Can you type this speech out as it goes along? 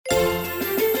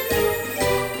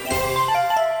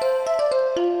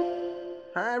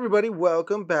everybody,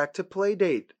 welcome back to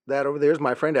Playdate. That over there is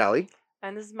my friend Allie.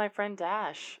 And this is my friend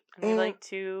Dash. And we like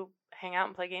to hang out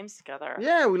and play games together.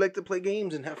 Yeah, we like to play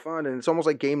games and have fun, and it's almost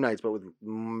like game nights, but with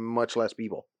much less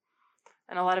people.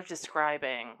 And a lot of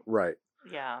describing. Right.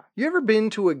 Yeah. You ever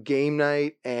been to a game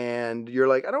night and you're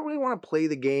like, I don't really want to play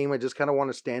the game. I just kind of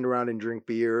want to stand around and drink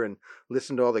beer and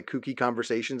listen to all the kooky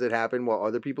conversations that happen while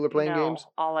other people are playing games?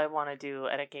 All I want to do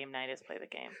at a game night is play the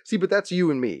game. See, but that's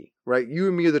you and me, right? You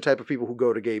and me are the type of people who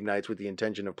go to game nights with the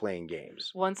intention of playing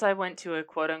games. Once I went to a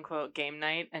quote-unquote game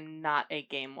night and not a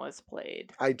game was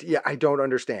played. I don't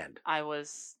understand. I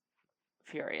was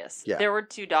furious. Yeah. There were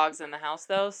 2 dogs in the house,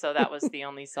 though, so that was the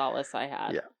only solace I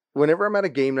had. Yeah. Whenever I'm at a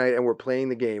game night and we're playing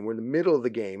the game, we're in the middle of the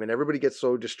game and everybody gets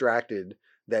so distracted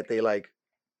that they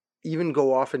even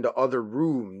go off into other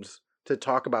rooms to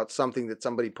talk about something that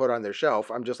somebody put on their shelf.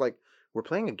 I'm just like, we're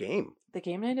playing a game. The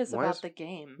game night is about the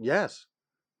game. Yes.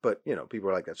 But, people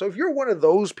are like that. So if you're one of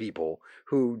those people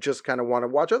who just kind of want to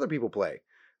watch other people play,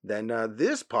 then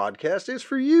this podcast is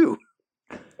for you.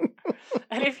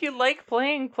 And if you like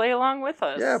playing, play along with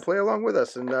us. Yeah, play along with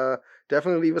us. And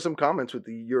definitely leave us some comments with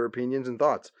your opinions and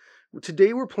thoughts.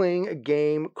 Today we're playing a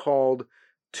game called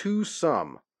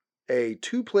TwoSome, a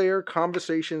 2-player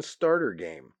conversation starter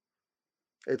game.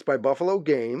 It's by Buffalo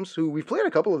Games, who we've played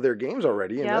a couple of their games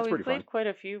already, and that's pretty fun. Yeah, we played quite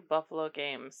a few Buffalo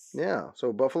games. Yeah,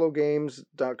 so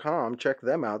buffalogames.com, check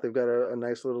them out. They've got a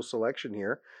nice little selection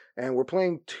here. And we're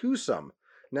playing TwoSome.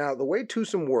 Now, the way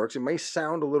TwoSome works, it may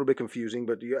sound a little bit confusing,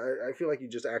 but I feel like you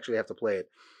just actually have to play it,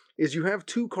 is you have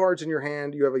 2 cards in your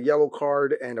hand. You have a yellow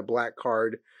card and a black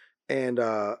card, and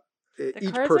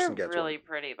each person gets one. The cards are really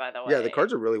pretty, by the way. Yeah, the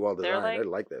cards are really well designed. I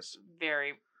like this.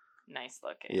 Very nice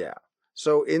looking. Yeah.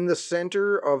 So in the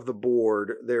center of the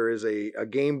board, there is a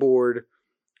game board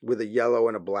with a yellow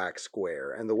and a black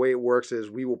square. And the way it works is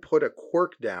we will put a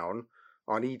quirk down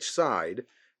on each side,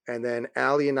 and then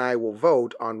Allie and I will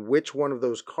vote on which one of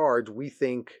those cards we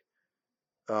think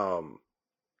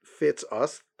fits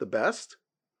us the best.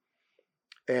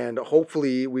 And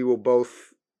hopefully we will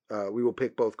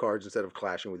pick both cards instead of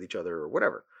clashing with each other or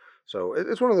whatever. So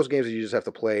it's one of those games that you just have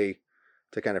to play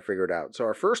to kind of figure it out. So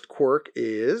our first quirk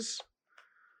is,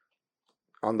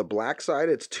 on the black side,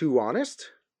 it's Too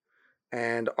Honest.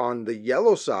 And on the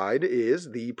yellow side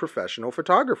is the Professional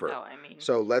Photographer.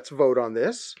 So let's vote on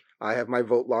this. I have my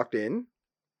vote locked in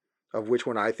of which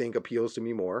one I think appeals to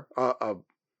me more.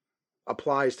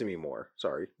 Applies to me more.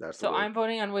 Sorry, that's the word. So I'm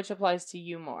voting on which applies to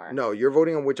you more. No, you're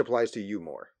voting on which applies to you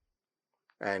more.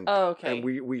 And okay. And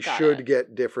we should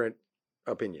get different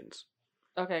opinions.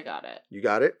 Okay, got it. You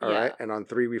got it? All right. And on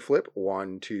 3 we flip.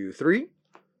 1, 2, 3.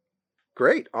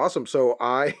 Great. Awesome. So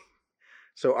I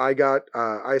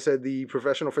said the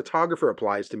Professional Photographer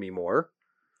applies to me more.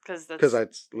 Because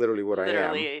that's literally what I am.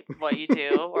 Literally what you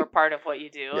do, or part of what you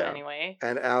do, anyway.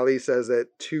 And Allie says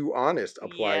that Too Honest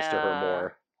applies to her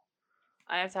more.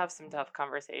 I have to have some tough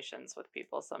conversations with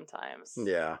people sometimes.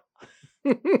 Yeah.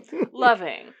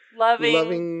 Loving,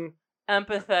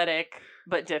 empathetic,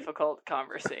 but difficult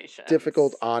conversations.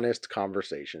 Difficult, honest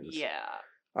conversations. Yeah.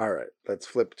 All right. Let's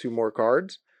flip 2 more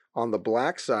cards. On the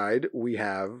black side, we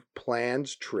have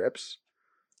Plans Trips.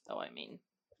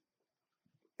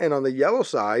 And on the yellow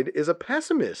side is a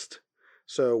Pessimist.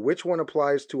 So which one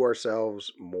applies to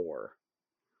ourselves more?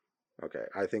 Okay,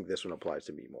 I think this one applies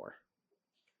to me more.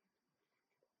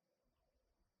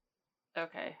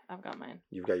 Okay, I've got mine.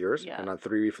 You've got yours? Yeah. And on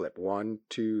 3 we flip. 1,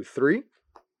 2, 3.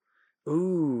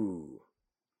 Ooh.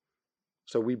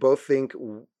 So we both think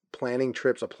planning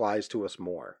trips applies to us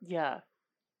more. Yeah.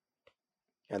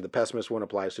 And the pessimist one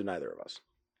applies to neither of us.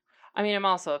 I mean, I'm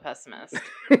also a pessimist.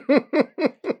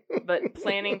 But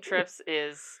planning trips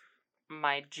is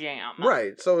my jam.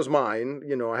 Right. So is mine.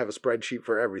 I have a spreadsheet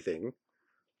for everything.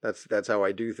 That's how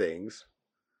I do things.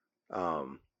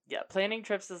 Yeah, planning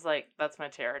trips is that's my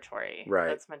territory. Right.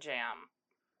 That's my jam.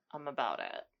 I'm about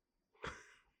it.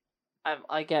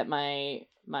 I get my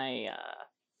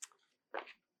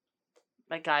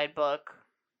guidebook.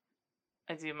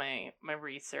 I do my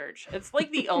research. It's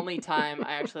the only time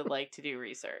I actually like to do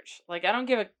research. I don't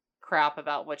give a crap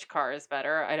about which car is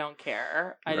better. I don't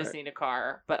care. I just need a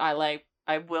car. But I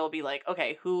will be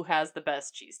okay, who has the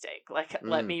best cheesesteak?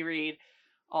 Let me read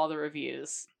all the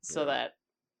reviews so that,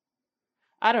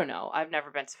 I don't know. I've never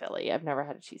been to Philly. I've never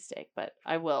had a cheesesteak, but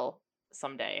I will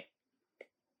someday.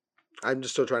 I'm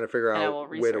just still trying to figure out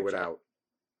with or without.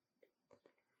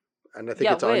 And I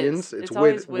think it's whiz. Onions. It's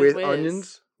with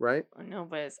onions, right? No,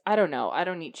 whiz. I don't know. I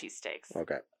don't eat cheesesteaks.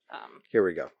 Okay. Here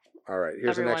we go. All right.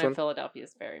 Here's the next one. Everyone in Philadelphia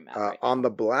is very mad right now. On the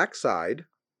black side,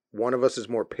 one of us is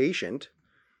more patient.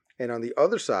 And on the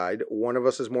other side, one of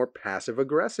us is more passive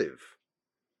aggressive.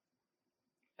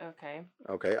 Okay.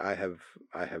 Okay, I have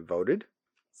voted.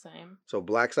 Same. So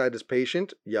black side is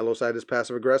patient, yellow side is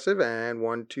passive aggressive, and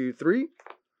 1, 2, 3.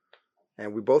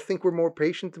 And we both think we're more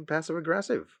patient than passive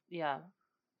aggressive. Yeah.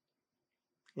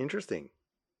 Interesting.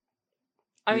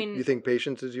 I You mean, think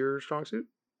patience is your strong suit?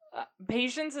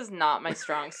 patience is not my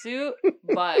strong suit,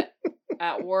 but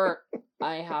at work,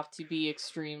 I have to be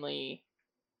extremely,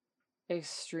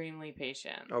 extremely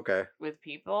patient Okay. with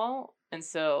people. And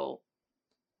so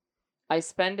I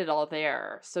spend it all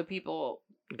there. So people,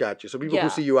 Gotcha. So people who yeah,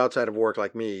 see you outside of work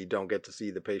like me don't get to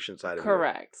see the patient side of you.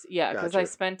 correct. Yeah, because I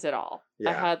Gotcha. spent it all. I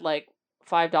Yeah. had like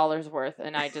 $5 worth,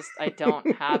 and I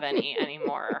don't have any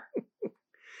anymore.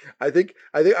 I think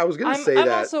I was gonna say I'm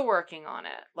that. also working on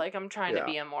it. Like, I'm trying to Yeah.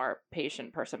 be a more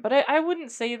patient person. But I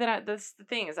wouldn't say that that's the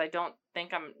thing, is I don't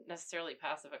think I'm necessarily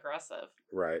passive aggressive.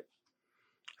 Right.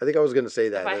 I think I was gonna say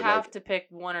If that. I that, have like, to pick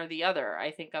one or the other,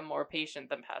 I think I'm more patient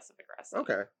than passive aggressive.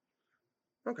 okay.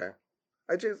 Okay.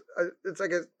 It's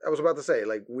like I was about to say,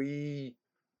 like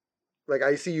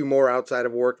I see you more outside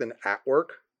of work than at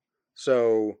work.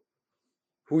 So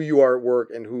who you are at work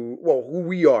and who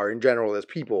we are in general as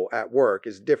people at work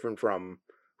is different from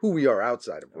who we are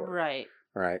outside of work. Right.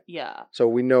 Right. Yeah. So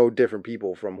we know different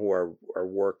people from who our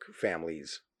work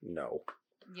families know.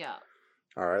 Yeah.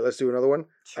 All right, let's do another one.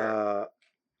 Sure.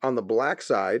 On the black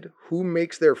side, who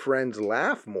makes their friends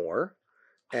laugh more?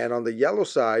 And on the yellow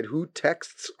side, who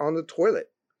texts on the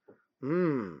toilet?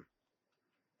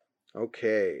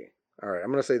 Okay. All right,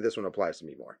 I'm going to say this one applies to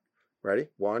me more. Ready?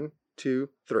 1, 2,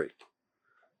 3.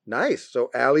 Nice. So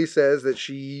Allie says that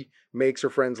she makes her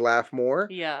friends laugh more.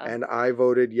 Yeah. And I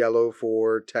voted yellow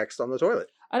for text on the toilet.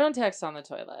 I don't text on the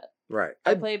toilet. Right.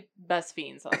 I play Best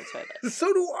Fiends on the toilet.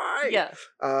 So do I. Yeah.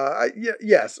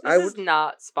 Yes. This is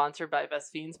not sponsored by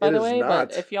Best Fiends, by the way. Not.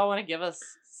 But if y'all want to give us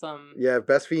some, yeah, if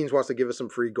Best Fiends wants to give us some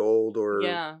free gold or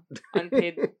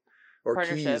unpaid or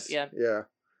partnership, keys,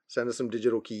 send us some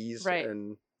digital keys, right?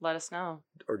 And let us know.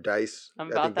 Or dice. I'm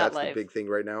I about think that that's life. the big thing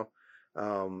right now.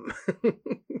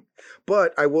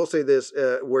 But I will say this: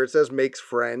 where it says makes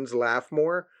friends laugh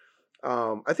more.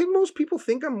 I think most people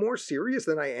think I'm more serious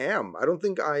than I am. I don't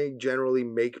think I generally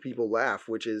make people laugh,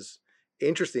 which is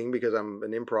interesting because I'm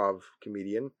an improv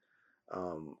comedian.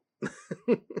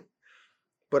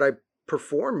 But I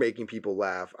perform making people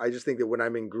laugh. I just think that when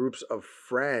I'm in groups of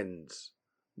friends,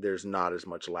 there's not as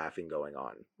much laughing going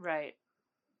on. Right.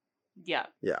 Yeah.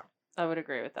 Yeah. I would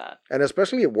agree with that. And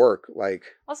especially at work, like...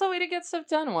 Also, a way to get stuff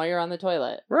done while you're on the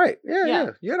toilet. Right.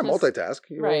 Yeah. You got to multitask.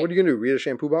 Right. What are you going to do? Read a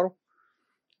shampoo bottle?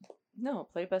 No,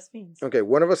 play Best Fiends. Okay,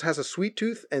 one of us has a sweet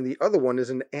tooth and the other one is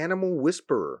an animal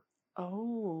whisperer.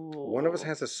 Oh. One of us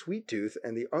has a sweet tooth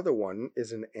and the other one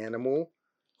is an animal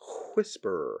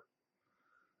whisperer.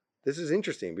 This is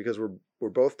interesting because we're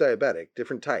both diabetic,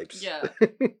 different types. Yeah.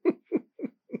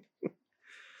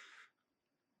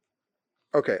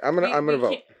 Okay, I'm gonna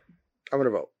vote. I'm gonna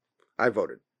vote. I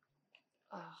voted.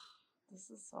 Ugh, this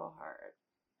is so hard.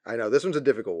 I know this one's a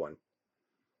difficult one.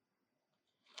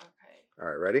 Okay. All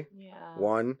right, ready? Yeah.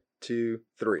 1, 2,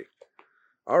 3.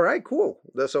 All right, cool.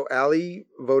 So Allie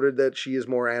voted that she is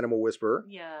more animal whisperer.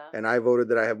 Yeah. And I voted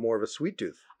that I have more of a sweet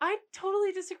tooth. I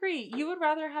totally disagree. You would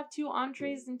rather have 2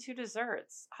 entrees than 2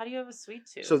 desserts. How do you have a sweet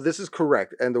tooth? So this is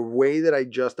correct. And the way that I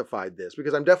justified this,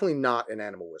 because I'm definitely not an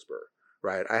animal whisperer,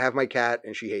 right? I have my cat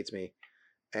and she hates me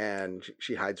and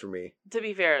she hides from me. To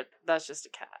be fair, that's just a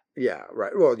cat. Yeah,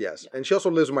 right. Well, yes. Yeah. And she also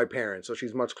lives with my parents, so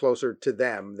she's much closer to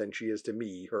them than she is to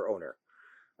me, her owner.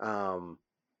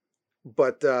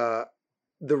 But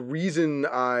the reason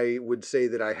I would say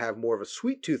that I have more of a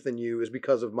sweet tooth than you is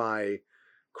because of my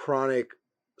chronic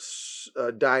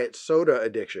diet soda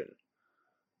addiction,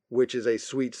 which is a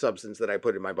sweet substance that I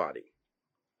put in my body.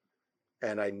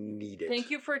 And I need it.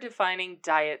 Thank you for defining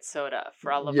diet soda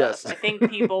for all of Yes. us. I think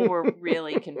people were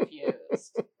really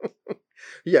confused.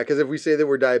 Yeah, because if we say that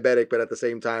we're diabetic, but at the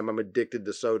same time I'm addicted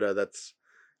to soda, that's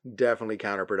definitely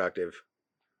counterproductive.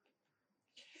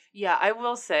 Yeah, I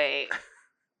will say,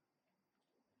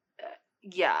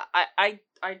 yeah, I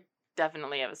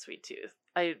definitely have a sweet tooth.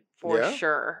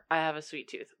 Sure, I have a sweet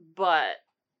tooth. But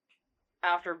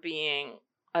after being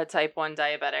a type 1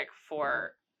 diabetic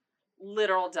for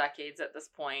literal decades at this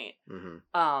point,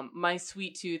 my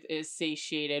sweet tooth is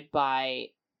satiated by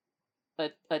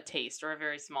a taste or a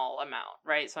very small amount,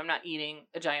 right? So I'm not eating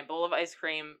a giant bowl of ice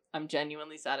cream. I'm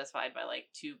genuinely satisfied by like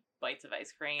 2 bites of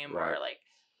ice cream, right, or like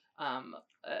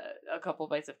a couple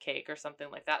bites of cake or something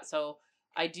like that. So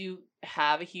I do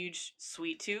have a huge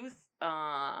sweet tooth.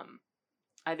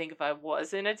 I think if I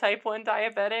wasn't a type 1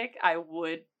 diabetic, I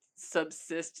would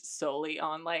subsist solely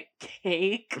on like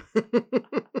cake.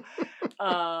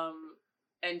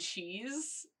 and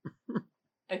cheese,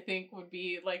 I think would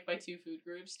be like my 2 food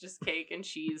groups, just cake and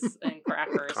cheese and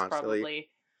crackers Constantly.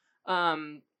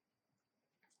 probably.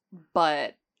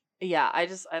 But yeah,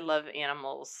 I love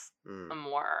animals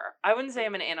more. I wouldn't say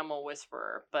I'm an animal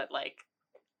whisperer, but like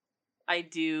I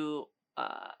do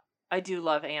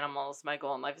love animals. My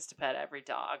goal in life is to pet every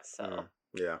dog, so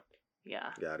Yeah. yeah.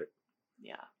 Got it.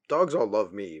 Yeah. Dogs all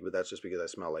love me, but that's just because I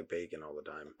smell like bacon all the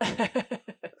time.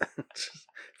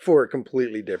 For a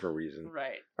completely different reason.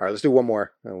 Right. All right, let's do one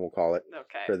more and we'll call it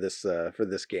Okay. for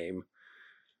this game.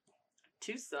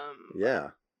 TwoSome. Yeah.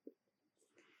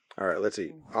 All right, let's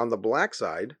see. On the black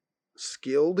side,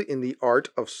 skilled in the art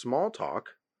of small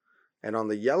talk, and on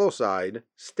the yellow side,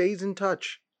 stays in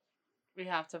touch. We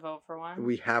have to vote for one.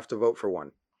 We have to vote for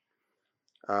one.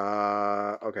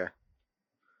 Okay.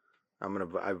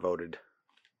 I voted.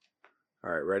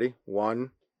 All right, ready?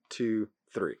 1, 2,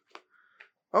 3.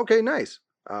 Okay, nice.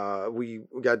 We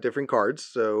got different cards.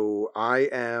 So I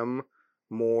am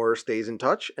more stays in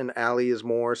touch, and Allie is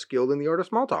more skilled in the art of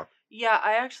small talk. Yeah,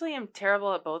 I actually am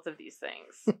terrible at both of these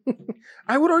things.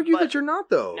 I would argue that you're not,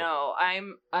 though.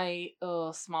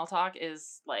 No, small talk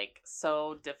is like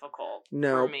so difficult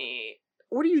No. for me.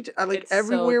 What do you like? It's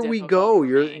everywhere so we difficult go,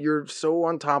 for me. you're so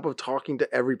on top of talking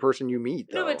to every person you meet.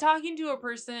 Though. No, but talking to a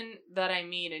person that I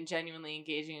meet and genuinely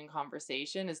engaging in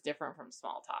conversation is different from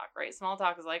small talk, right? Small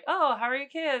talk is like, oh, how are your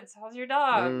kids? How's your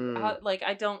dog? Like,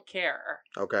 I don't care.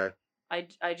 Okay.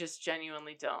 I just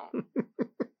genuinely don't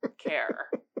care.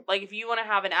 Like, if you want to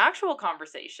have an actual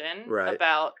conversation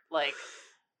about like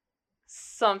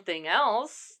something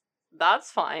else,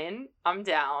 that's fine. I'm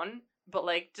down. But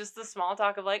like just the small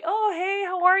talk of like, oh hey,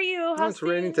 how are you? How's it's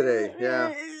raining today?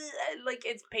 Yeah. Like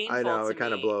it's painful. I know to it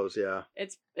kind of me. blows. Yeah.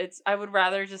 It's. I would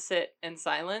rather just sit in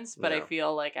silence, but Yeah. I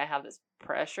feel like I have this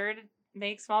pressure to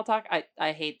make small talk.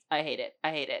 I hate it.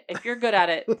 If you're good at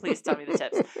it, please tell me the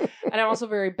tips. And I'm also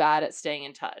very bad at staying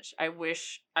in touch. I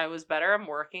wish I was better. I'm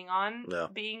working on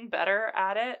being better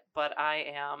at it, but I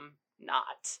am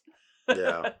not.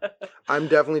 Yeah. I'm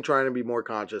definitely trying to be more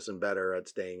conscious and better at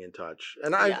staying in touch.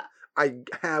 And I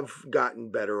have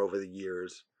gotten better over the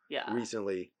years. Yeah.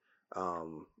 Recently.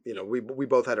 We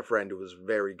both had a friend who was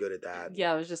very good at that.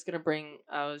 Yeah, I was just gonna bring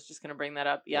that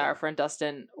up. Yeah, our friend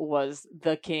Dustin was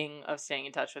the king of staying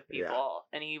in touch with people,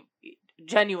 and he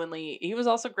was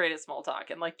also great at small talk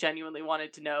and like genuinely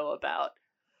wanted to know about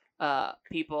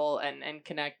people and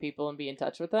connect people and be in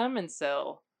touch with them. And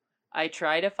so I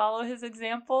try to follow his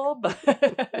example, but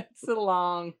it's a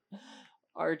long,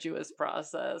 arduous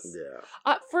process.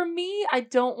 Yeah. For me, I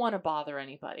don't want to bother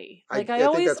anybody. Like I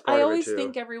always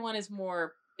think everyone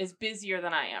is busier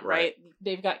than I am, right?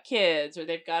 They've got kids or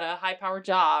they've got a high power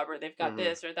job or they've got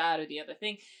this or that or the other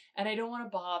thing, and I don't want to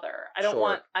bother. I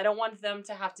don't want them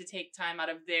to have to take time out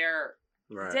of their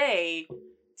day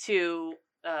to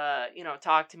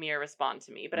talk to me or respond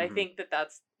to me. But I think that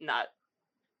that's not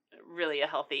really a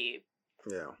healthy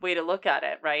way to look at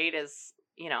it, right? Is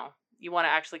you want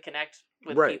to actually connect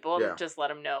with people and just let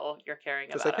them know you're caring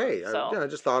just about like, them. Hey, so, I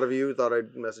just thought of you, thought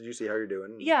I'd message you, see how you're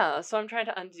doing. Yeah, so I'm trying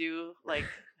to undo like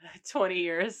 20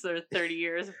 years or 30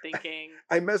 years of thinking.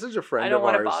 I messaged a friend of ours. I don't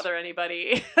want to bother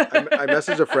anybody. I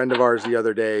messaged a friend of ours the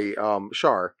other day,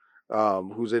 Shar,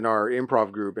 who's in our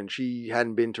improv group, and she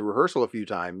hadn't been to rehearsal a few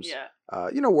times. Yeah.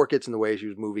 Work gets in the way. She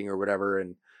was moving or whatever,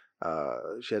 and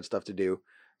she had stuff to do.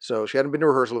 So she hadn't been to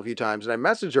rehearsal a few times, and I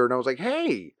messaged her, and I was like,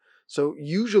 hey, so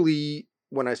usually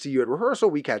when I see you at rehearsal,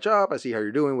 we catch up. I see how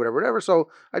you're doing, whatever. So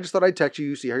I just thought I'd text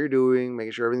you, see how you're doing,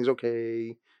 making sure everything's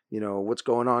okay. What's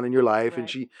going on in your life.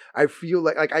 And I feel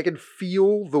like I could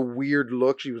feel the weird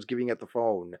look she was giving at the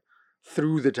phone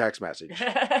through the text message.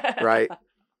 Right?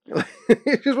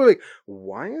 It's just like,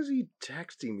 why is he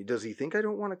texting me? Does he think I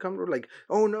don't want to come to like,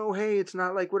 oh no, hey, it's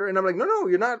not like whatever. And I'm like, no,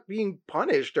 you're not being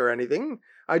punished or anything.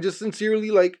 I just sincerely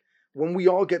like, when we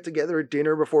all get together at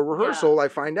dinner before rehearsal, I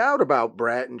find out about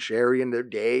Brett and Sherry and their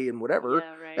day and whatever.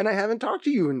 Yeah, and I haven't talked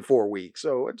to you in 4 weeks.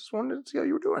 So I just wanted to see how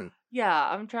you were doing. Yeah,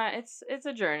 I'm trying. It's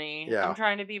a journey. Yeah. I'm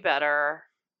trying to be better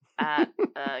at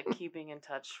keeping in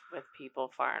touch with people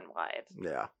far and wide.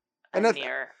 Yeah. And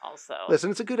near also.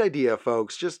 Listen, it's a good idea,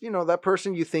 folks. Just, that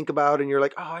person you think about and you're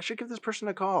like, oh, I should give this person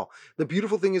a call. The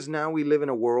beautiful thing is now we live in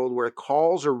a world where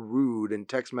calls are rude and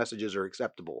text messages are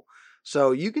acceptable.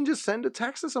 So you can just send a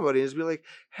text to somebody and just be like,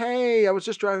 hey, I was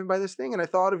just driving by this thing and I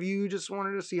thought of you, just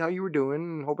wanted to see how you were doing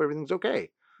and hope everything's okay.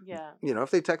 Yeah.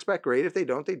 If they text back, great. If they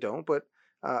don't, they don't. But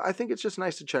I think it's just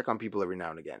nice to check on people every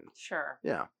now and again. Sure.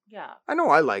 Yeah. Yeah. I know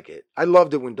I like it. I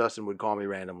loved it when Dustin would call me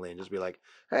randomly and just be like,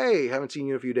 hey, haven't seen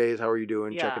you in a few days. How are you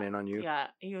doing? Checking in on you. Yeah.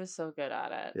 He was so good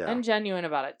at it. Yeah. And genuine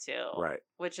about it too. Right.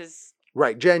 Which is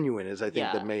Right. Genuine is, I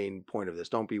think, the Yeah. main point of this.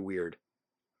 Don't be weird.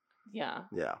 Yeah.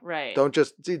 Yeah. Right. Don't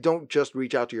just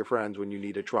reach out to your friends when you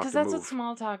need a truck Because to that's what move.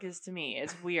 small talk is to me.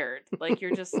 It's weird. Like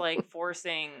you're just like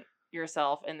forcing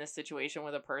yourself in this situation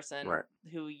with a person Right.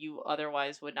 who you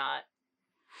otherwise would not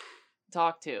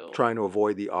talk to. Trying to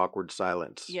avoid the awkward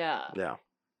silence. Yeah. Yeah.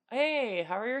 Hey,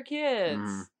 how are your kids?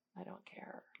 Mhm. I don't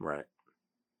care. Right.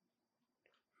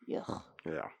 Yuck.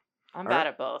 Yeah. I'm All bad right.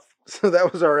 at both. So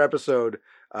that was our episode.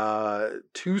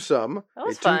 TwoSome, That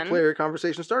was a fun. two-player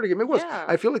conversation starter game. It was. Yeah.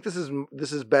 I feel like this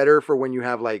is better for when you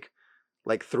have like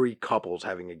 3 couples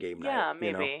having a game night. Yeah,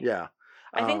 You know? maybe. Yeah.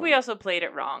 I think we also played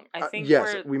it wrong. I think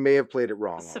yes, we're we may have played it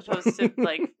wrong. supposed to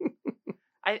like.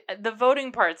 The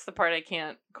voting part's the part I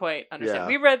can't quite understand. Yeah.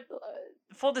 We read.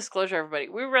 Full disclosure, everybody,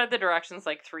 we read the directions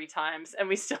like 3 times, and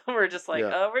we still were just like,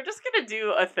 Yeah. oh, we're just gonna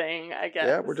do a thing, I guess.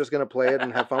 Yeah, we're just gonna play it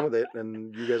and have fun with it,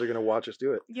 and you guys are gonna watch us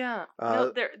do it. Yeah.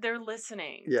 No, they're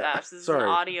listening. Yeah. Dash. This Sorry. is an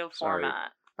audio Sorry.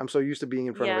 format. I'm so used to being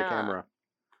in front of a Yeah. camera.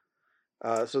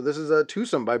 So this is a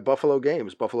TwoSome by Buffalo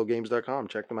Games, buffalogames.com.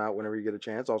 Check them out whenever you get a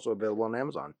chance. Also available on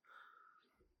Amazon.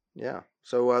 Yeah.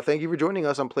 So thank you for joining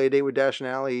us on Playdate with Dash and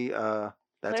Allie.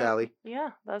 That's Allie.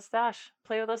 Yeah, that's Dash.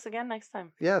 Play with us again next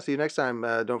time. Yeah, see you next time.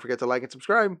 Don't forget to like and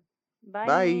subscribe. Bye.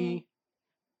 Bye.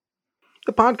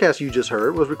 The podcast you just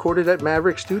heard was recorded at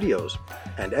Maverick Studios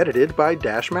and edited by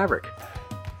Dash Maverick.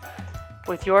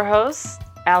 With your hosts,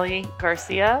 Allie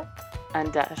Garcia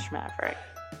and Dash Maverick.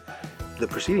 The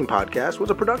preceding podcast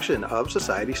was a production of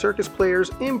Society Circus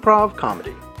Players Improv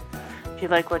Comedy. If you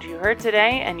like what you heard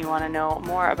today and you want to know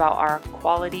more about our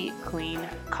quality, clean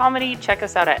comedy, check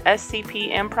us out at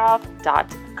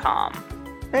scpimprov.com.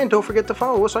 And don't forget to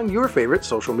follow us on your favorite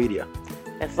social media.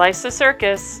 If life's a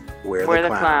circus, We're we're the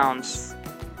the clowns. clowns.